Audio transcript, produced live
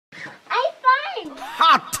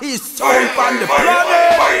hottest sound on the planet.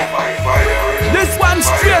 This one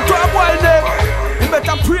straight to a boy name. You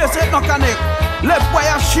better praise it, not connect. Left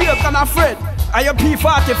wire shake and afraid. And your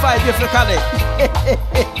P45 if you connect.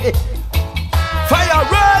 Fire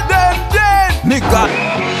red them dead, nigga.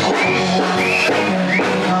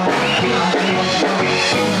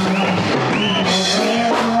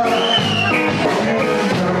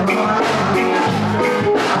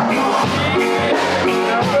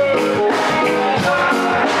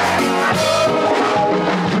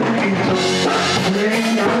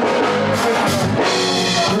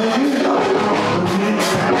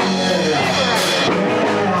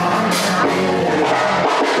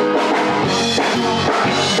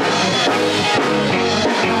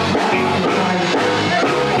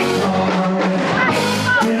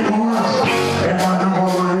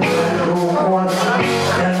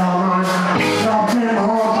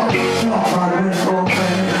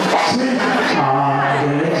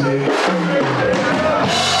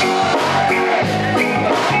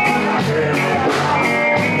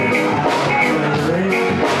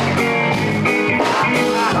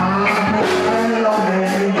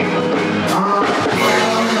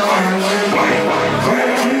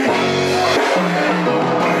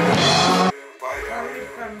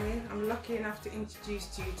 To introduce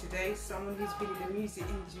to you today someone who's been in the music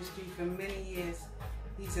industry for many years.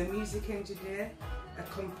 He's a music engineer, a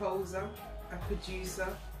composer, a producer,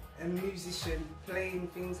 a musician, playing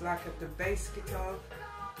things like the bass guitar,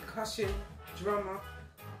 percussion, drummer,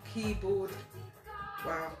 keyboard.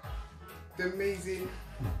 Wow, the amazing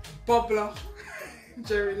bobbler,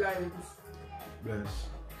 Jerry Lionz. Yes.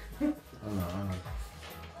 I know.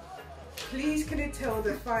 Please can you tell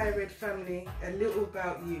the FIRERED family a little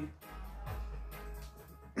about you?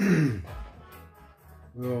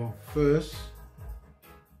 Well, first,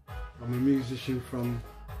 I'm a musician from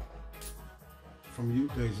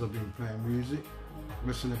youth days. I've been playing music,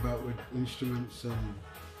 messing about with instruments and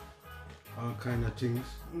all kind of things.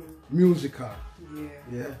 Musical,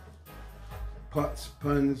 yeah. Pots,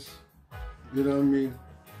 pans, you know what I mean?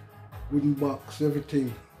 Wooden box,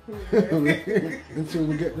 everything.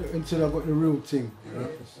 until I got the real thing. You know?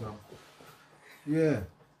 So, yeah.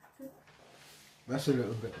 That's a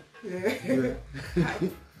little bit. Yeah.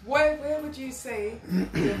 Where would you say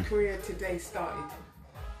your career today started?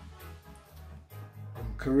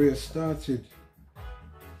 Career started.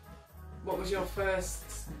 What was your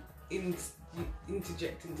first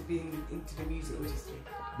interjecting to being into the music industry?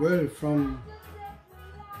 Well, from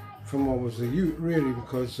I was a youth really,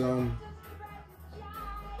 because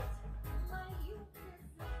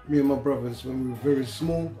me and my brothers, when we were very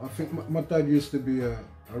small, I think my dad used to be a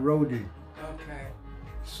roadie. Okay.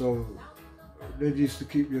 So they used to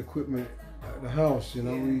keep the equipment at the house, you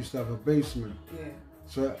know. We used to have a basement. Yeah.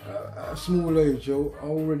 So at a small age, I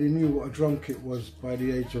already knew what a drum kit was by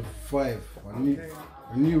the age of 5.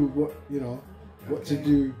 I knew what, you know, what to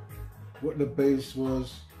do, what the bass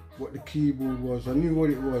was, what the keyboard was. I knew what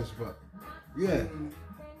it was, but yeah,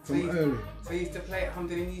 from early. So you used to play at home,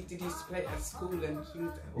 did you used to play it at school and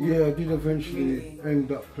things? Yeah, I did eventually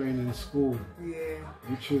end up playing in school. Yeah.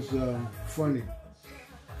 Which was funny,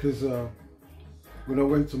 because when I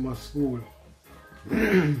went to my school,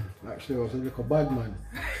 actually I was a little bad man.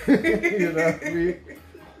 You know what I mean?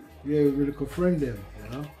 Yeah, we were a little friend then, you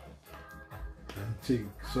know? And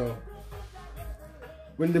thing. So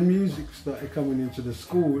when the music started coming into the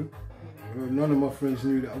school, none of my friends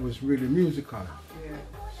knew that I was really musical. Yeah.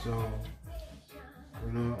 So,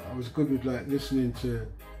 you know, I was good with like listening to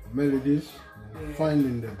melodies,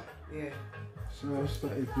 finding them. Yeah. So I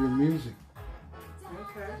started doing music.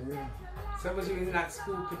 Okay. Yeah. So was you in like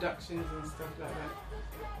school productions and stuff like that?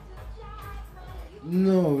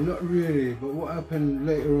 No, not really. But what happened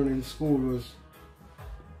later on in school was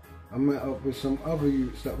I met up with some other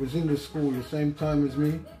youths that was in the school the same time as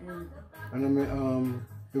me. And I met,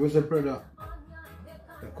 there was a brother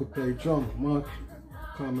that could play drum, Mark,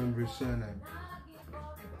 can't remember his surname.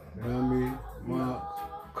 You know what I mean? Mark,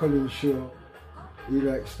 Colin Shaw, he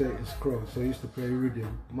liked Status Quo, so he used to play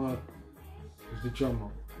rhythm. Mark was the drummer.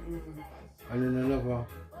 And then another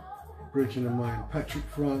bridging of mine, Patrick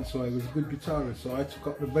Francois, he was a good guitarist, so I took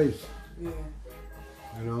up the bass. Yeah.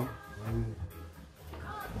 You know? And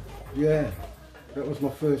yeah, that was my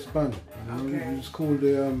first band. You know? It was called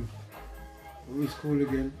the what was it called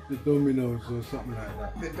again? The Dominoes or something like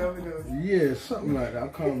that. The Dominoes? Yeah, something like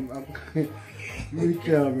that. I really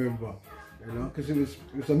can't remember. You know, because it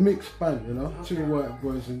was a mixed band, you know, 2 white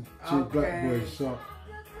boys and 2 black boys. So,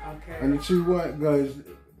 and the 2 white guys,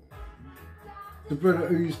 the brother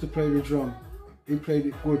who used to play the drum, he played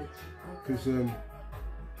it good, because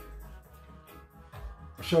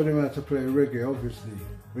showed him how to play reggae, obviously.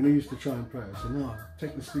 When he used to try and play it, I said, no,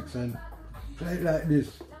 take the sticks and play it like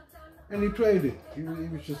this. And he played it. He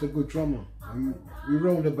was just a good drummer. And we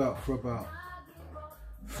rolled about for about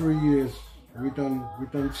 3 years. We done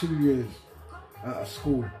 2 years out of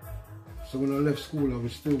school. So when I left school, we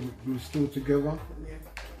were still together. Yeah.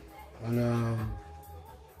 And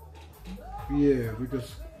yeah, we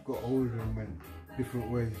just got older and went different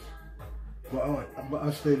ways. But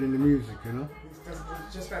I stayed in the music, you know. I was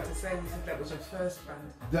just about to say, you said that was your first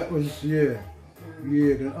band. That was, yeah.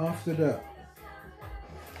 Yeah, then after that,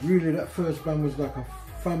 really that first band was like a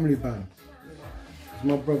family band. Yeah.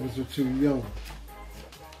 My brothers were too young.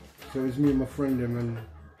 So it was me and my friend them, and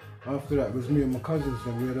after that it was me and my cousins,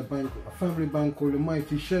 and we had a family band called the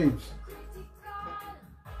Mighty Shades.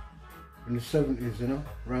 In the 70s, you know,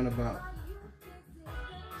 around about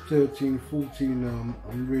 13, 14,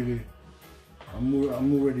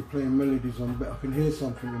 I'm already playing melodies on, but I can hear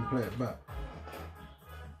something and play it back.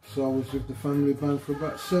 So I was with the family band for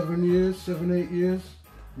about 7 years, 7, 8 years.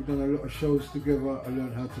 We've done a lot of shows together. I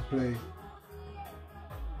learned how to play,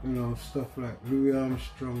 you know, stuff like Louis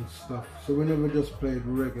Armstrong stuff. So we never just played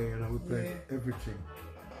reggae, you know, we played everything.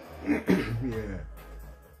 Yeah.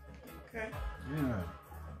 Okay. Yeah.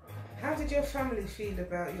 How did your family feel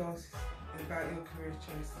about your career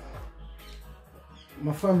choice?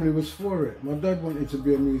 My family was for it. My dad wanted to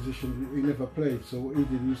be a musician. He never played, so what he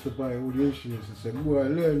did, he used to buy all the instruments and said, "Well, I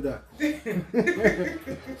learned that."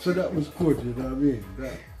 So that was good, you know what I mean?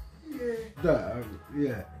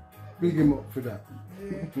 Yeah. Big him up for that.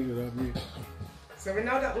 Yeah. You know what I mean? So we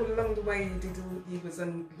know that all along the way you was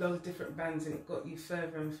in loads of different bands and it got you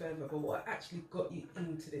further and further, but what actually got you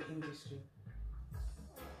into the industry?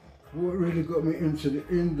 What really got me into the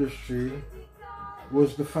industry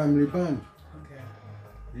was the family band. Okay.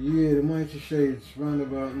 Yeah, the Mighty Shades, around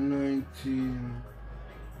about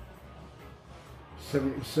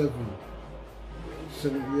 1977,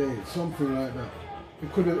 78, something like that. It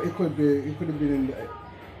could have been in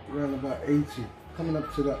around about 80, coming up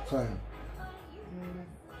to that time.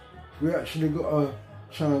 We actually got a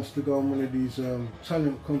chance to go on one of these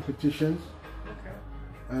talent competitions. Okay.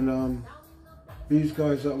 And these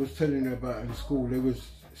guys that I was telling you about in school, they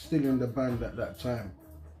was still in the band at that time.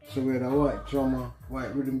 So we had a white drummer,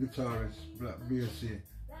 white rhythm guitarist, black BSC.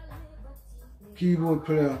 Keyboard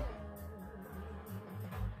player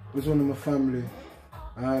was one of my family.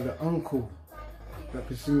 I had an uncle that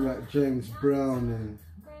could sing like James Brown, and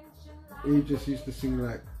he just used to sing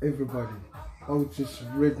like everybody. Otis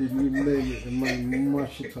Redding, you name it, the man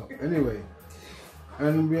mash it up. Anyway,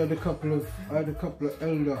 and we had I had a couple of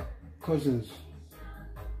elder cousins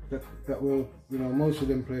that were, you know, most of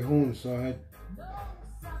them play horns, so I had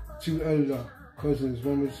 2 elder cousins.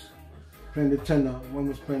 One was playing the tenor, one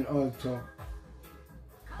was playing alto,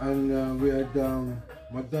 and we had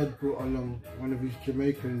my dad brought along one of his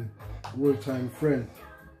Jamaican wartime friends.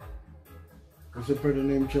 There's a brother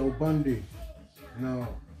named Joe Bundy. Now,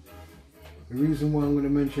 the reason why I'm going to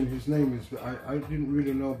mention his name is that I didn't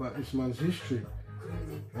really know about this man's history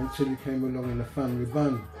until he came along in a family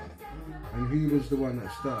band. And he was the one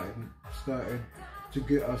that started to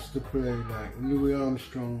get us to play like Louis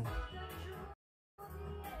Armstrong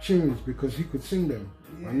tunes, because he could sing them.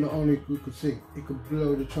 Yeah. And not only he could sing, he could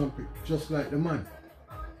blow the trumpet just like the man.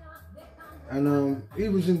 And he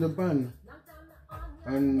was in the band,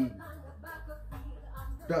 and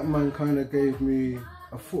that man kind of gave me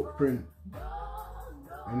a footprint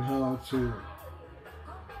in how to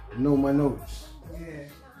know my notes. Yeah.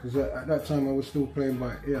 Because at that time I was still playing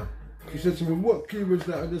by ear. He said to me, "What key was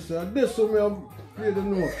that?" I just said, "This for me, I'll play the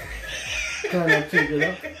note." Kind of take it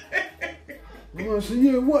up. And I said,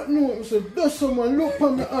 "Yeah, what note?" I said, "That's someone, look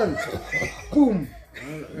on the hand." Boom.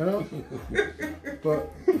 You know? But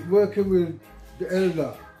working with the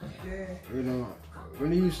elder, you know,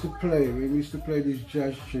 when he used to play, these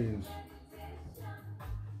jazz tunes,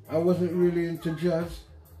 I wasn't really into jazz,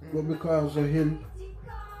 but because of him,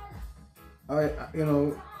 you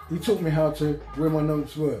know, he taught me how to, where my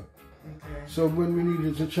notes were. Okay. So when we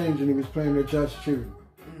needed to change and he was playing a jazz tune,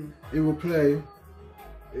 he would play,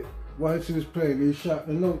 whilst he was playing, he'd shout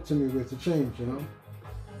the note to me where to change, you know.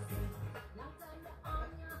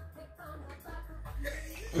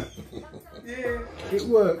 Yeah. It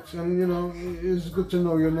worked, and you know, it's good to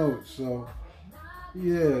know your notes. So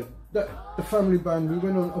yeah, the family band, we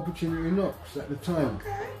went on Opportunity Knocks at the time.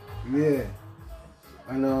 Okay. Yeah.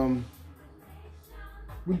 And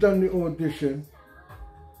we done the audition,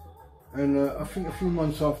 and I think a few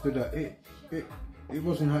months after that, it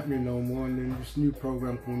wasn't happening no more, and then this new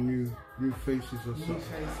program called New Faces or something. New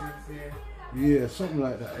Faces, yeah. Yeah, something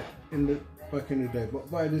like that. In back in the day. But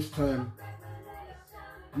by this time,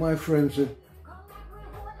 my friends had,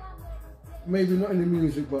 maybe not in the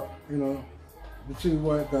music, but you know, the two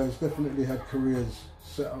white guys definitely had careers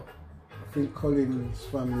set up. I think Colin's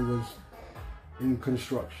family was in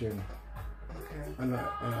construction. Okay. And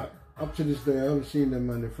up to this day, I haven't seen them,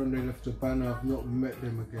 man. From they left the band, I've not met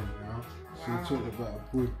them again, you know. So Wow. you talked about a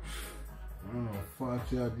good, I don't know,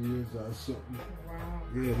 40 odd years or something. Wow.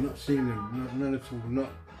 Yeah, not seen them, none at all.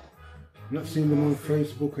 Not seen them on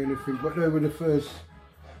Facebook or anything, but they were the first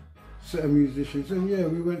set of musicians. And yeah,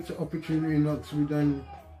 we went to Opportunity Knocks. We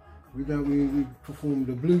performed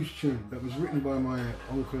a blues tune that was written by my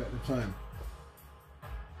uncle at the time.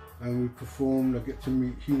 And we performed. I get to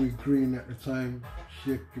meet Huey Green at the time,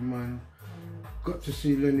 Shaky Man. Got to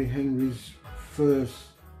see Lenny Henry's first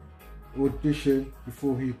audition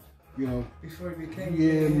before he, you know. Before he became.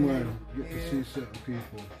 Yeah, man. Get to see certain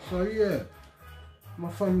people. So yeah,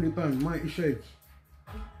 my family band, Mighty Shades.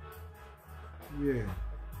 Yeah.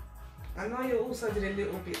 I know you also did a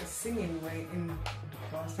little bit of singing way in the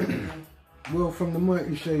past, haven't you? Well, from the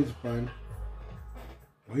Mighty Shades band,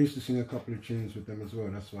 I used to sing a couple of tunes with them as well.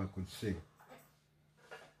 That's why I could sing.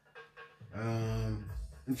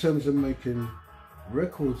 In terms of making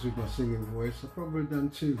records with my singing voice, I've probably done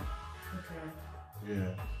 2. Okay.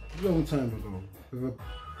 Yeah, a long time ago, with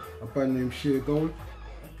a band named Sheer Gold.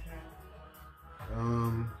 Okay.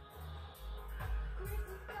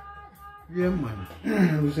 Yeah, man.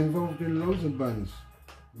 I was involved in loads of bands.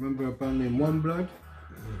 Remember a band named One Blood?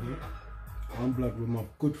 One Blood were my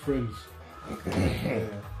good friends. Yeah.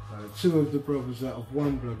 2 of the brothers out of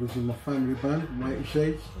One Blood was in my family band, Mighty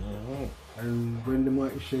Shades. And when the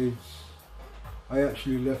Mighty Shades, I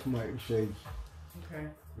actually left Mighty Shades. Okay.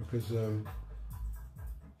 Because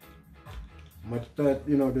my dad,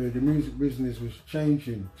 you know, the music business was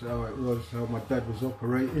changing to how it was, how my dad was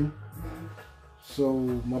operating. So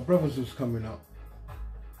my brothers was coming up.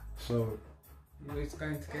 So You was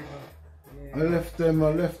going together. Yeah. I left them.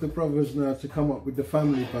 I left the brothers now to come up with the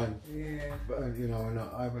family band. Yeah. But you know, and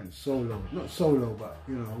I went solo. Not solo, but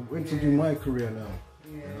you know, went to do my career now.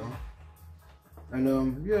 Yeah. You know,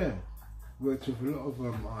 and yeah, worked with a lot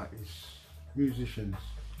of artists, musicians.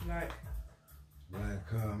 Like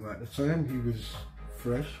At the time he was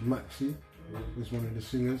fresh. Maxi was one of the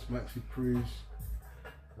singers. Maxi Priest.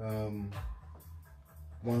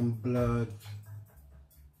 One Blood.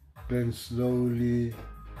 Glenn Slowly.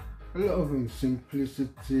 A lot of them,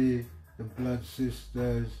 Simplicity, the Blood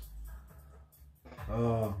Sisters.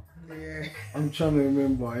 yeah. I'm trying to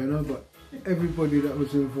remember, you know, but everybody that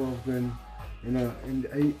was involved in, you know, in the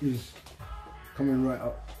 80s, coming right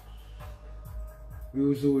up. We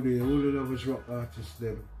was all there, all of those rock artists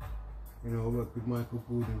then. You know, I worked with Michael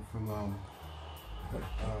Gordon from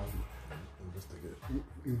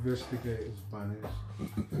Investigators band.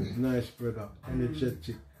 Nice brother,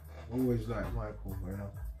 energetic, always like Michael, you know.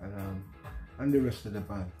 And the rest of the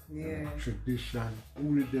band. Yeah. Tradition,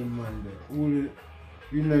 all of them, man. All of,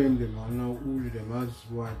 you name them, I know all of them.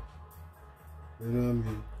 As one, you know what I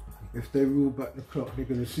mean. If they roll back the clock, they're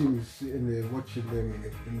gonna see me sitting there watching them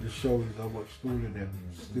in the shows. I watched all of them.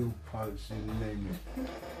 Still Pulse, you name it.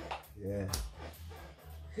 Yeah.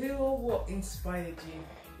 Who or what inspired you?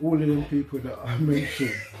 All of them people that I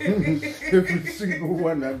mentioned. Every single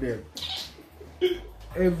one of them.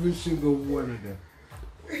 Every single one of them.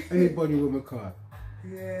 Anybody with a car.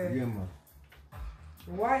 Yeah. Yeah, man.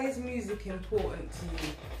 Why is music important to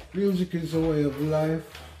you? Music is a way of life.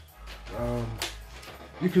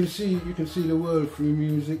 You can see the world through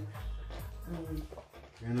music.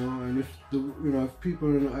 You know, and if people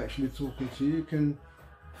are not actually talking to you, you can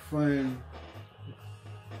find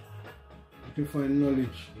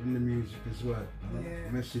knowledge in the music as well.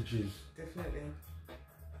 Yeah. Messages. Definitely.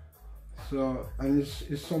 So, and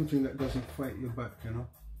it's something that doesn't fight your back, you know.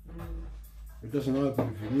 It doesn't argue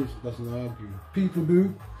with you. Music doesn't argue. People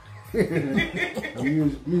do.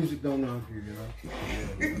 And music don't argue, you know.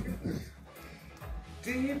 Yeah.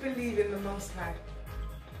 Do you believe in the Most High?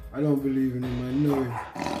 I don't believe in him. I know him.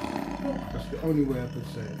 That's the only way I could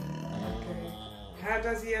say it. Okay. How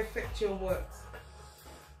does he affect your works?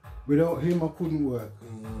 Without him, I couldn't work.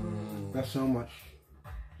 That's how much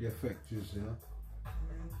the effect is, you know.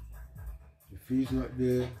 If he's not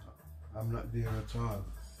there, I'm not there at all.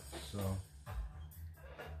 So.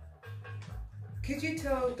 Could you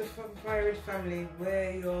tell the FIRERED family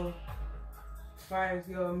where your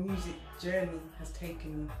music journey has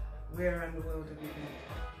taken you? Where around the world have you been?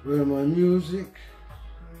 Where my music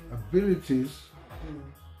abilities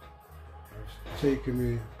have taken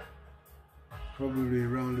me probably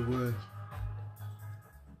around the world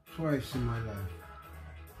twice in my life.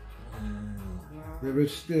 there are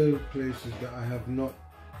still places that I have not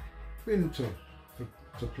been to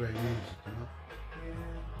play music, you know?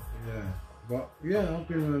 Yeah. Yeah. But yeah, I've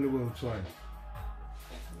been around the world twice.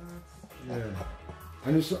 Nice. Yeah.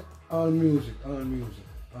 And it's all music, all music,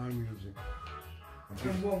 all music.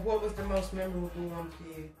 And what was the most memorable one for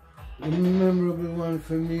you? The memorable one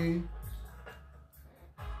for me,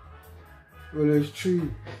 well, there's three.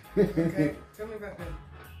 Okay, tell me about them.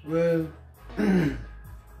 Well,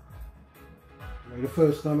 the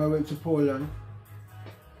first time I went to Poland,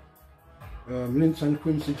 Lynch and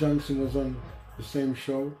Quincy Johnson was on the same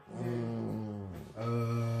show.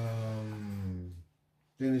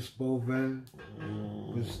 Dennis Bovan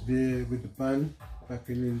was there with the band back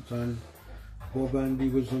in Linton. Bob Andy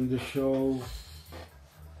was on the show.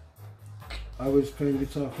 I was playing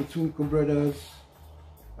guitar for Twinkle Brothers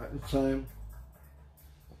at the time.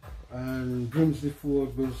 And Grimsby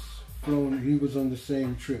was flown, he was on the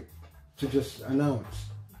same trip to just announce,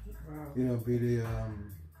 you know, be the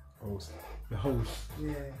host. The host.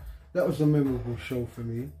 Yeah. That was a memorable show for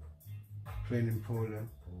me, playing in Poland.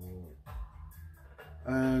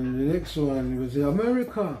 And the next one was in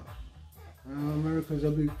America. America's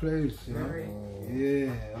a big place, you know.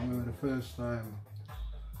 Yeah, I remember the first time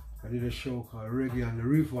I did a show called Reggae on the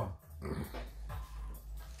River.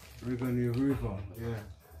 Reggae on the River, yeah.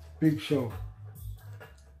 Big show.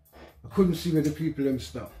 I couldn't see where the people them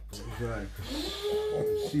stopped. It was like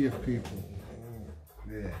a sea of people.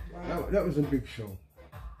 Yeah, that was a big show.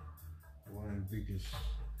 One of the biggest.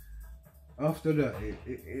 After that,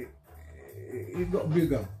 it got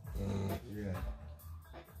bigger. Yeah,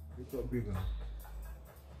 it got bigger.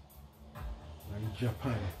 And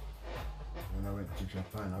Japan. When I went to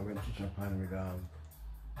Japan with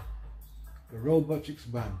the Robotics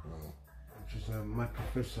Band, which is my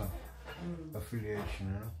professor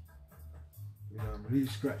affiliation, you know, Lee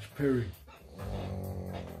Scratch Perry.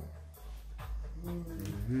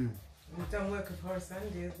 You've done work with Horace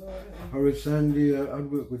Andy as well, haven't you? Horace Andy,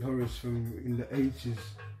 I'd worked with Horace from in the 80s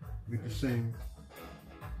with the same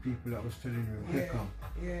people that was telling you in Peckham.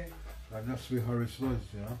 Yeah. And that's where Horace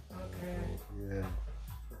was, you know? Okay. Yeah.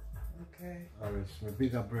 Okay. Horace, my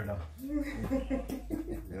bigger brother.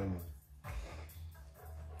 Yeah, man.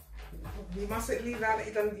 You mustn't leave out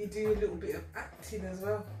that you do a little bit of acting as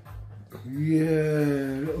well. Yeah,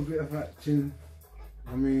 a little bit of acting.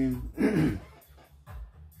 I mean,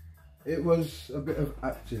 it was a bit of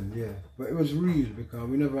acting, yeah, but it was real because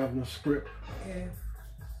we never have no script. Yeah.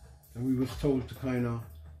 And we was told to kind of.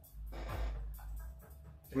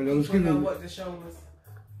 Well, I was was given. Know what the show was.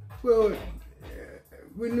 Well,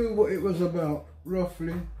 we knew what it was about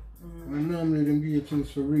roughly. And normally them give you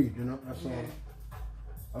things to read, you know. That's all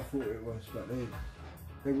I thought it was, but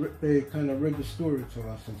they kind of read the story to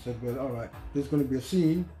us and said, well, all right, there's going to be a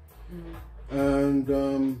scene. And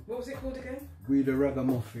what was it called again? We the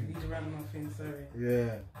Ragamuffin. We the Ragamuffin, sorry.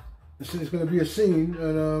 Yeah. They said there's going to be a scene,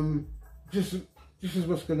 and this is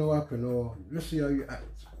what's going to happen, or let's see how you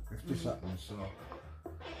act if this happens. So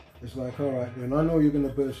it's like, all right, then I know you're going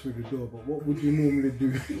to burst through the door, but what would you normally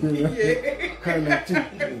do? You know? Yeah. Kind of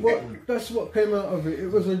thing. But that's what came out of it. It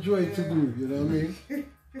was a joy to do. You know what I mean?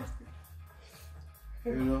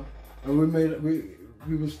 You know, and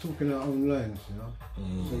we was talking our own lines, you know.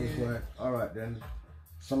 So it's like, all right then,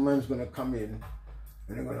 some man's gonna come in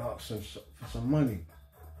and they're gonna ask for some money.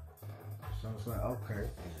 So I was like, okay,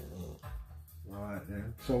 all right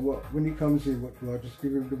then. So when he comes in, what do I just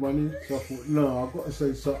give him the money? So I thought, no, I've got to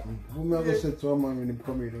say something. What I said to our man when he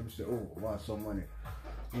come in, he said, oh, why some money?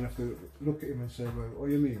 And I have to look at him and say, well, what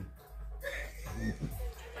do you mean?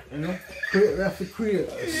 You know, we have to create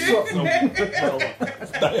something.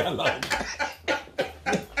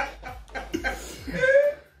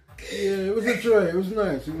 Yeah, it was a joy. It was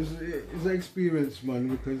nice. It was an experience, man.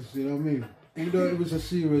 Because you know what I mean. Even though it was a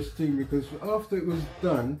serious thing, because after it was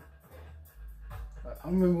done, I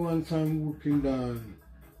remember one time walking down.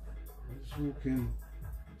 I was walking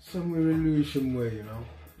somewhere in Lewisham Way, you know,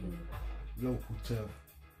 local turf,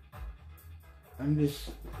 and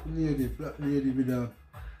this lady, black lady with her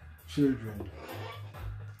children,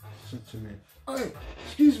 said to me, "Hey,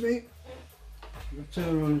 excuse me." I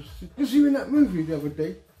turned around and said, "Was you in that movie the other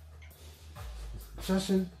day?" So I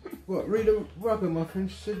said, "What, Read a Ragamuffin?"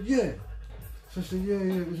 She said, "Yeah." So I said, yeah,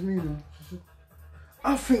 it was me, man. She said,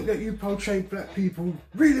 "I think that you portray black people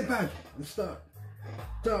really bad." And start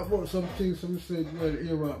about some things. Someone said, "Well,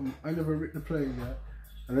 you're right, I never wrote the play yet."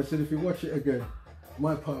 And I said, "If you watch it again,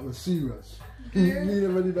 my part was serious. He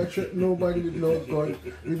never did that trick, nobody did no God.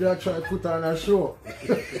 He did try to put on a show."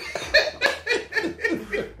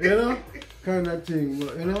 You know? Kind of thing,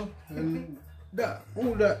 but, you know? And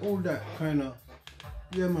all that kind of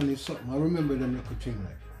Yeah, man, it's something. I remember them little thing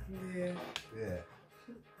like. Yeah. Yeah.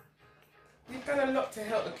 You've done a lot to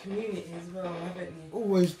help the community as well, haven't you?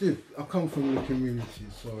 Always did. I come from the community,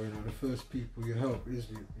 so you know the first people you help is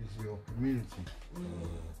your community.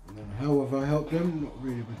 And how have I helped them? Not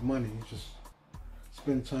really with money. Just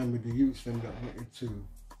spend time with the youths them that wanted to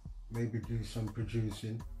maybe do some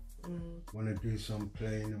producing, want to do some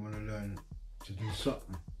playing, and want to learn to do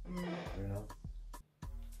something. You know.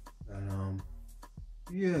 And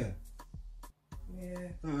yeah.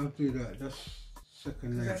 I'll do that. That's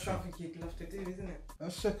second nature. That's something you'd love to do, isn't it?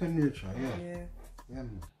 That's second nature, yeah. Yeah.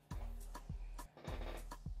 Man.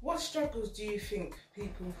 What struggles do you think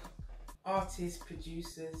people, artists,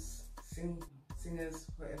 producers, singers,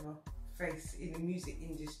 whatever, face in the music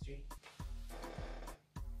industry?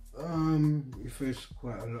 You face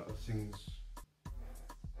quite a lot of things.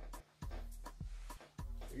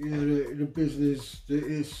 Yeah, the business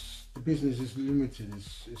is limited.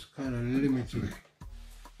 It's kind of limited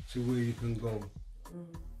to where you can go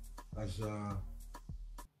as a,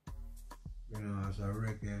 you know, as a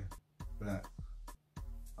reggae black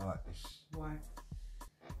artist. Why?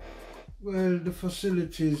 Well, the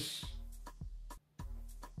facilities,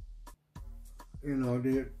 you know,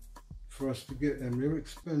 for us to get them, they're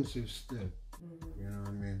expensive still. You know what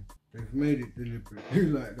I mean? They've made it deliberately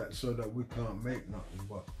like that so that we can't make nothing,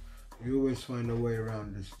 but you always find a way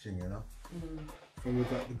around this thing, you know? From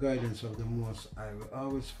without the guidance of the Most High, we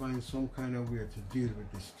always find some kind of way to deal with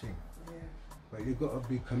this thing. But you got to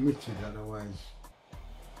be committed, otherwise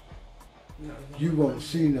you won't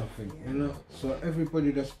see nothing, you know? So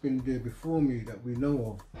everybody that's been there before me that we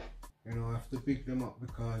know of, you know, I have to big them up,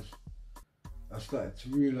 because I started to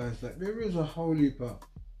realise that there is a whole heap of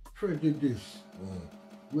prejudice,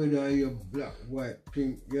 whether you're black, white,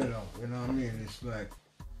 pink, yellow, you know what I mean? It's like,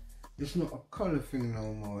 it's not a colour thing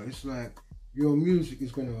no more. It's like your music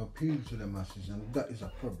is going to appeal to the masses, and that is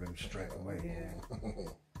a problem straight away.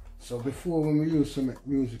 So before, when we used to make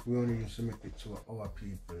music, we only used to make it to our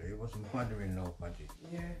people. It wasn't bothering nobody.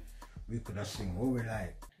 We could have sing what we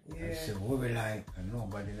like, and say what we like, and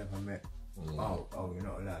nobody never met. Oh, you're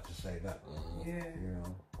not allowed to say that. You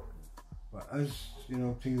know. But as, you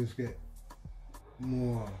know, things get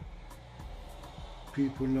more,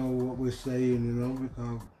 people know what we're saying, you know,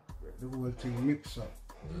 because the whole thing mix up.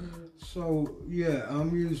 So yeah, our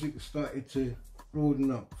music started to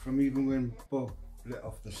broaden up from even when Bob let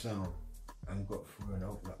off the sound and got through and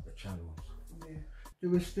opened up the channels. There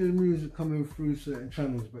was still music coming through certain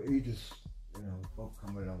channels, but he just, you know, Bob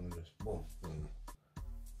come along and just boom.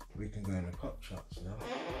 We can go in the pop charts now.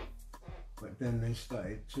 But then they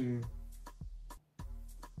started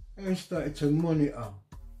to monitor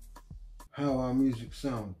how our music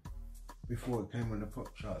sound before it came on the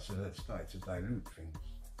pop charts, so that started to dilute things.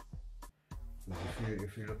 Because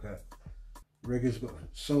if you look at reggae's got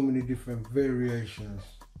so many different variations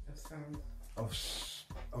of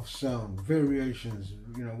sound, variations.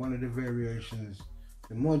 You know, one of the variations,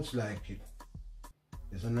 the mods like it.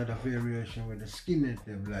 There's another variation where the skinhead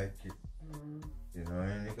them like it. You know,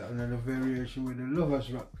 and you got another variation where the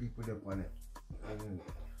lovers rock people up on it. And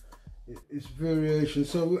it's variation.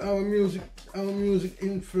 So our music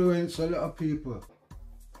influence a lot of people.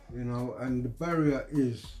 You know, and the barrier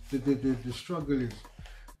is, the struggle is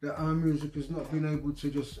that our music has not been able to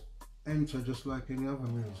just enter just like any other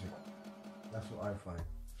music. That's what I find.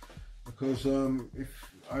 Because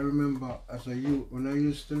if I remember as a youth, when I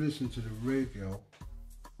used to listen to the radio,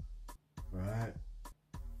 right,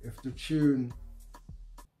 if the tune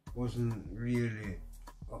wasn't really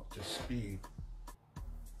up to speed,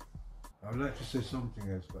 I'd like to say something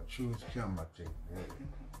else, but choose camera thing.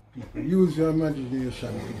 People use your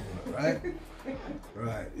imagination, people, right?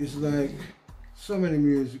 Right. It's like so many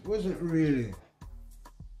music wasn't really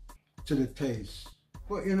to the taste.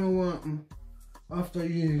 But you know what? After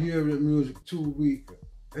you hear the music 2 weeks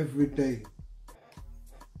every day,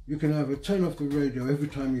 you can either turn off the radio every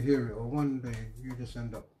time you hear it, or one day you just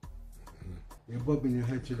end up you're bobbing your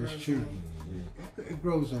head to this tune. It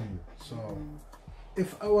grows on you. So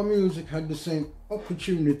if our music had the same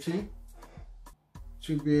opportunity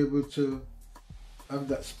to be able to have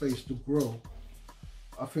that space to grow,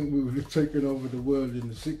 I think we would have taken over the world in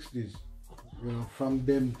the 60s, you know, from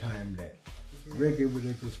them time there. Reggae would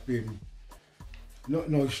have just been, not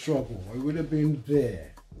no struggle, it would have been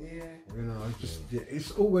there. You know,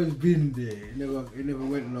 it's always been there, it never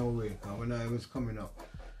went nowhere. When I was coming up,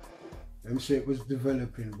 let me say it was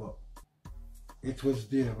developing, but it was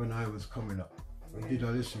there when I was coming up. We did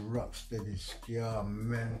all this rocksteady, ska,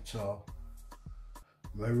 mental,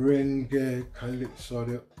 merengue,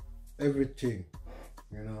 calypso, everything,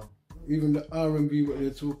 you know. even the R&B, what they're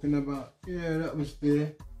talking about, yeah, that was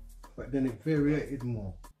there, but then it variated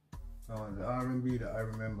more. So the R&B that I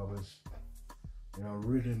remember was, you know,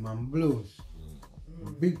 rhythm and blues.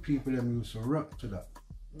 The big people them used to rock to that.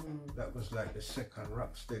 That was like the second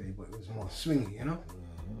rock steady, but it was more swingy, you know?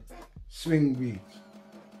 Swing beats.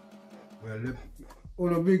 Well, all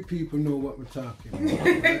the big people know what we're talking about,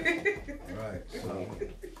 right? Right, so.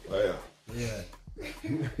 Oh, yeah.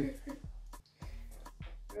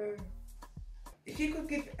 If you could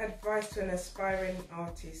give advice to an aspiring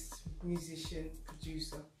artist, musician,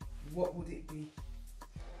 producer, what would it be?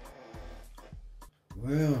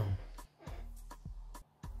 Well,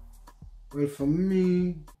 for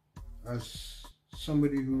me, as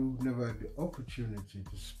somebody who never had the opportunity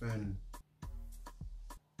to spend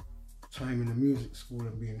time in a music school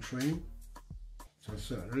and being trained to a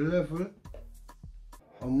certain level,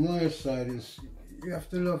 on my side is you have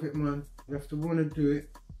to love it, man. You have to want to do it,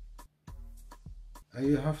 and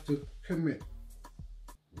you have to commit.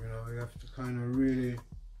 You know, you have to kind of really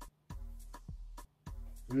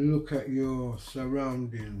look at your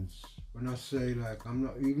surroundings. When I say, like, I'm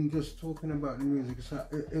not even just talking about the music,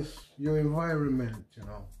 it's your environment, you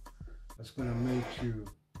know, that's going to make you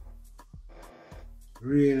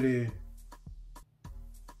really,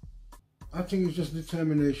 I think it's just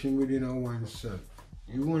determination within our oneself.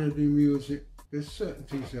 You want to do music, there's certain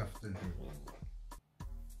things you have to do.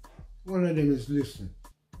 One of them is listen.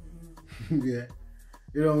 Yeah,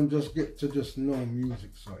 you don't just get to just know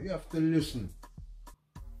music, so you have to listen.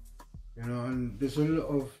 You know, and there's a lot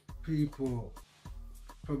of people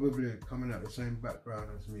probably coming out the same background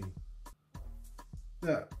as me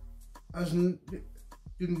that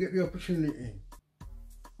didn't get the opportunity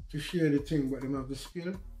to share the thing, but they have the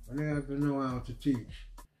skill and they have to know how to teach.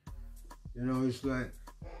 You know, it's like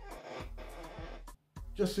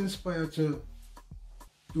just inspired to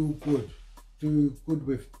do good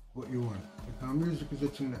with what you want. Because music is a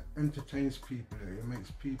thing that entertains people, it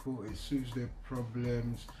makes people, it soothes their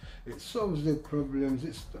problems, it solves their problems.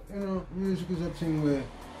 It's, you know, music is a thing where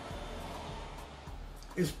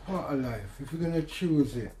it's part of life. If you're gonna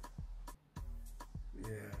choose it,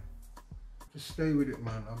 yeah, just stay with it,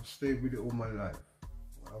 man. I've stayed with it all my life.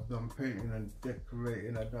 I've done painting and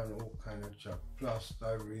decorating, I've done all kind of job,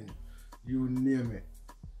 plastering, you name it.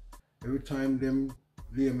 Every time them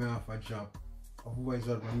lay me off a job, I've always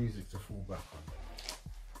had my music to fall back on.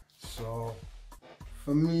 So,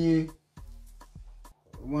 for me,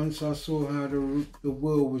 once I saw how the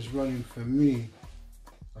world was running for me,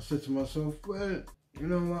 I said to myself, well, you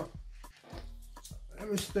know what, let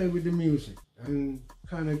me stay with the music and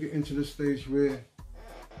kind of get into the stage where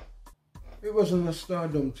it wasn't a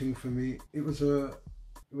stardom thing for me, it was a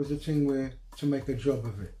thing where to make a job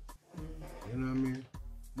of it. You know what I mean?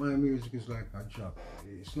 My music is like a job.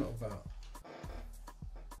 It's not about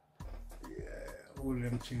all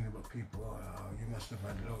them things about people, oh, you must have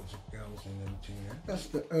had loads of girls and them things. That's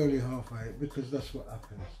the early half of it, because that's what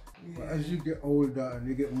happens. Yeah. But as you get older and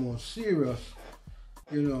you get more serious,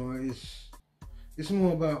 you know, it's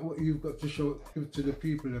more about what you've got to give to the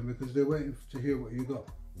people, because they're waiting to hear what you got.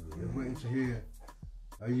 They're waiting to hear,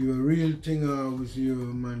 are you a real thing, or was you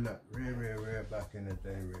a man that rare back in the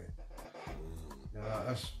day, rare?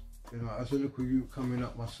 You know, as a little youth coming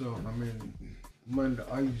up myself, I mean, man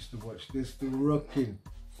that I used to watch, they're still rocking.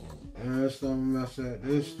 You understand what I said?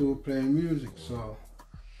 They're still playing music, so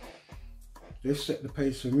they set the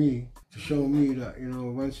pace for me to show me that, you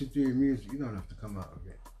know, once you're doing music, you don't have to come out of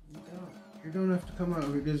it. You don't have to come out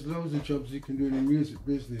of it. There's loads of jobs you can do in the music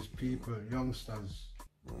business, people, youngsters,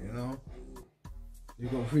 you know. You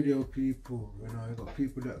got video people, you know, you got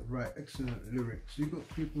people that write excellent lyrics. You got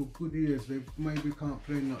people with good ears, they maybe can't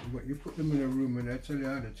play nothing, but you put them in a room and they tell you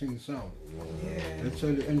how the thing sound. Yeah. They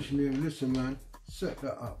tell the engineer, listen man, set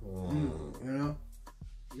that up. You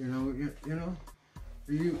know,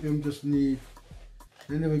 the youth them just need,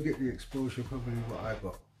 they never get the exposure probably what I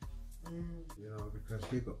got. You know, because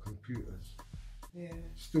they got computers. Yeah.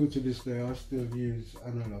 Still to this day, I still use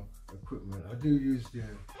analog equipment.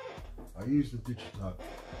 I use the digital,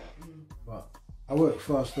 but I work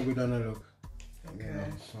faster with analog. Okay. You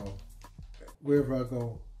know, so wherever I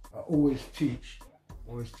go, I always teach,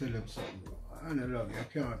 always tell them something. Analog,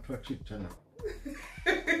 you can't touch it tonight.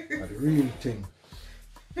 The real thing.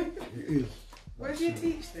 It is. Where do you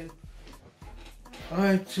teach then?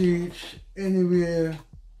 I teach anywhere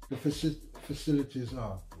the facilities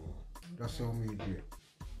are. That's how we do it.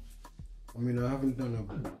 I mean, I haven't done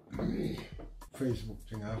a Facebook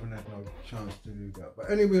thing, I haven't had no chance to do that. But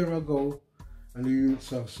anywhere I go and the youths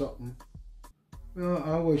have something, you know,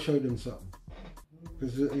 I always show them something.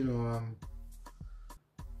 Because, you know,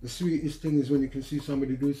 the sweetest thing is when you can see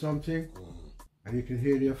somebody do something and you can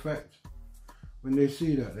hear the effect. When they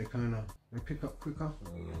see that, they pick up quicker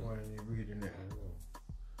when you're reading it.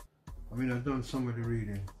 I mean, I've done some of the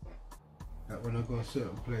reading that when I go a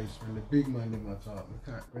certain place, when the big man in my talk,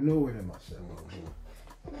 we know where they must say.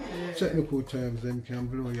 Technical terms, them can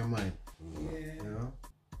blow your mind. You know?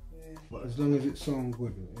 But as long as it sounds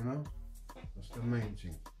good, you know? That's the main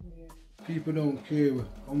thing. People don't care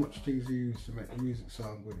how much things you use to make the music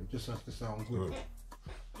sound good. It just has to sound good.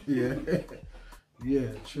 Yeah. Yeah,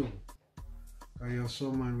 true. I hear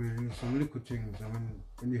some man will use some little things, and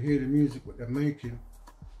when you hear the music what they're making,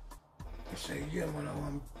 they say, yeah man, I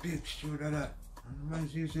want big studio that. And the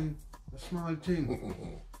man's using a small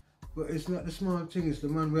thing. But it's not the small thing, it's the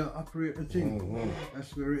man where I operate the thing.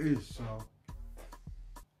 That's where it is. So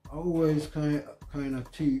I always kind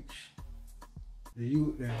of teach the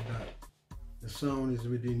youth then that the sound is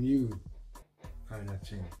within you, kind of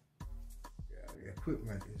thing. Yeah, the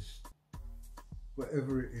equipment is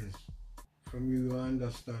whatever it is. From you, I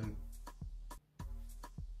understand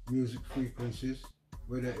music frequencies,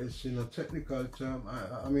 whether it's in a technical term.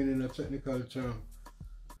 I mean, in a technical term,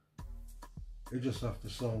 it just have to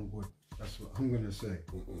sound good. That's what I'm gonna say.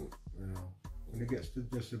 You know, when it gets to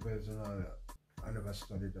decibels and all that, I never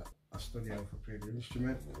studied that. I studied how to play the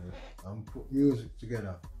instrument and put music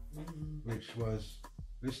together, which was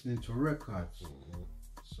listening to records.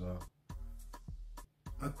 So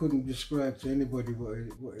I couldn't describe to anybody what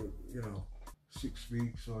you know, 6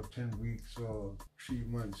 weeks or 10 weeks or 3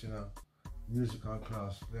 months in a musical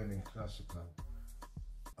class learning classical.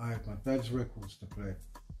 I had my dad's records to play.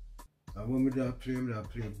 And when we did play them, I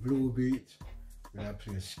played blue beat, then I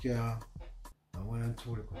played ska, and when I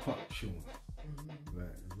told like a pop tune, like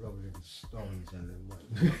Rolling Stones and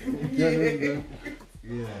then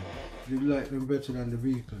yeah, you like them better than the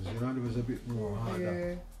Beatles, you know, there was a bit more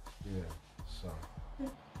harder. Yeah, so,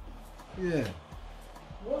 yeah.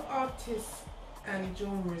 What artists and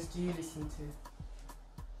genres do you listen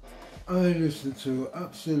to? I listen to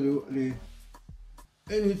absolutely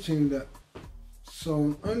anything that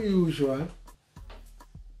sounds unusual,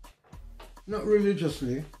 not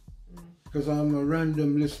religiously, because I'm a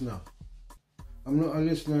random listener. I'm not a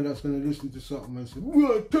listener that's going to listen to something and say,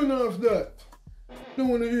 well, turn off that, don't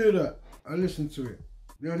want to hear that. I listen to it.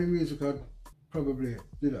 The only music I'd probably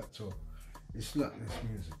do that to is slackness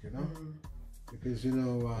music, you know? Because, you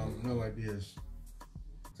know, nowadays,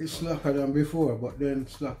 it's slacker than before, but then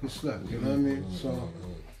slack is slack, you know what I mean? So,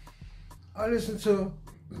 I listen to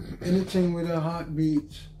anything with a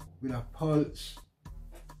heartbeat, with a pulse,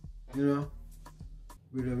 you know,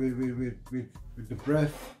 with the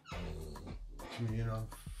breath, you know,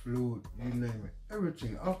 flute, you name it,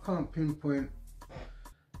 everything. I can't pinpoint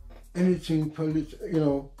anything, you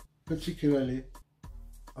know, particularly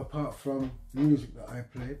apart from music that I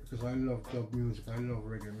play, because I love dub music, I love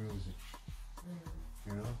reggae music,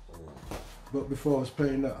 you know. But before I was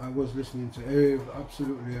playing that, I was listening to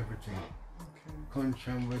absolutely everything.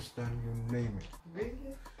 Country and western, you name it.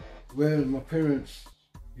 Really? Well, my parents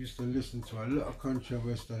used to listen to a lot of country and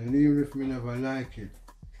western, and even if me never like it,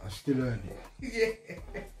 I still heard it. Yeah.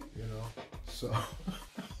 You know, so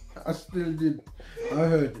I still did. I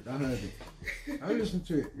heard it. I listened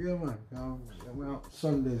to it. Yeah, man. Well,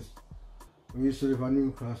 Sundays, we used to live in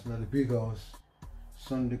Newcastle at the big house.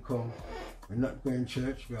 Sunday come, we're not going to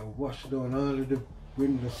church. We have washed down all of the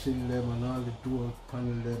window sill them and all the door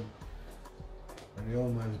panel them. And the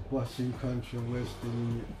old man's busting country and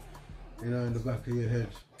western, you know, in the back of your head.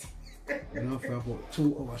 You know, for about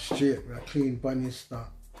 2 hours straight with a clean bunny start.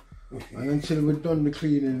 And until we're done the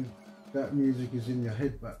cleaning, that music is in your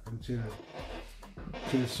head back until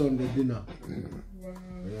Sunday dinner. Wow.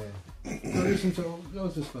 Yeah. I listen to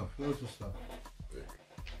loads of stuff.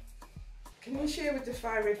 Can you share with the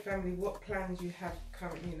FIRERED family what plans you have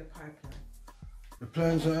currently in the pipeline? The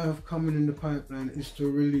plans I have coming in the pipeline is to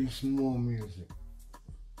release more music.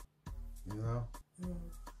 You know?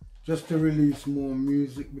 Just to release more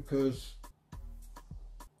music, because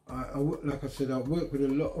like I said, I work with a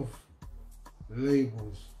lot of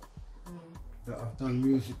labels that I've done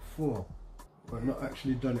music for, but not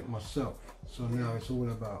actually done it myself. So now it's all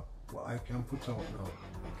about what I can put out now.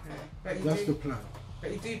 Okay. That's the plan.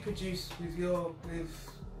 But you do produce with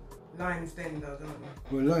Lionz Den though, don't you?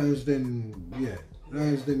 Well, Lionz Den, yeah.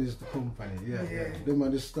 Lionz Den is the company, yeah. Them are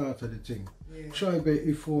the start of the thing. Tribe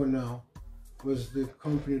 84 now was the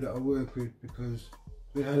company that I work with because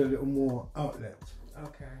they had a little more outlet.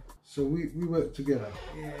 Okay. So we work together.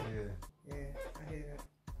 Yeah, I hear that.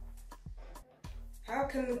 How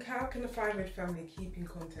can the FIRERED family keep in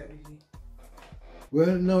contact with you?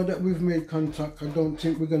 Well, now that we've made contact, I don't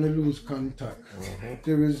think we're going to lose contact.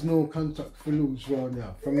 There is no contact for lose right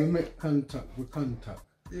now. From we make contact, we contact.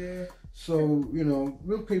 Yeah. So, you know,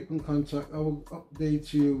 we'll keep in contact. I will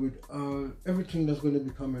update you with everything that's going to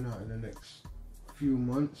be coming out in the next few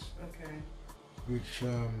months. Okay. Which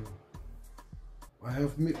I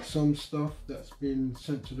have mixed some stuff that's been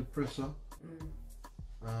sent to the presser.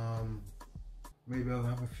 Maybe I'll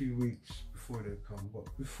have a few weeks before they come, but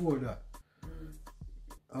before that,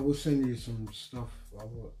 I will send you some stuff. I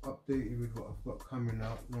will update you with what I've got coming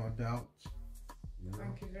out, no doubt. You know?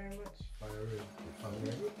 Thank you very much. FIRERED.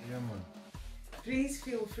 Yeah, man. Please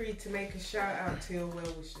feel free to make a shout out to your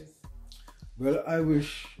well wishers. Well, I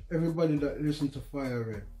wish everybody that listens to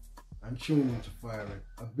FIRERED and tune into FIRERED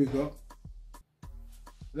a big up.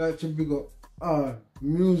 I'd like to big up all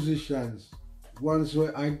musicians, ones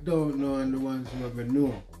where I don't know and the ones who ever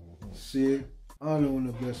know. See, all I want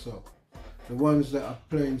to bless up. The ones that are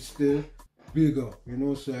playing still, big up. You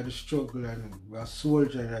know, so I the struggle and we're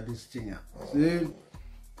soldiering at this thing. See,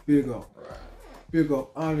 big up. Big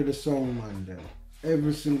up all of the sound man them.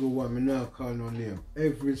 Every single one, me now call no name.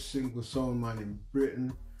 Every single sound man in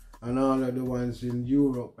Britain and all of the ones in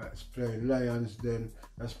Europe that's playing Lionz then,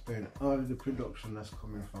 that's playing all of the production that's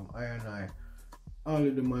coming from I. All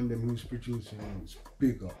of the man them who's producing it's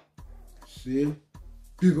big up. See?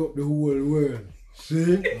 Big up the whole world.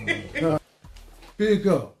 See? Big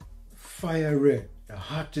up FIRERED, the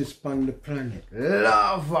hottest on the planet.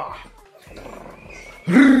 Lava!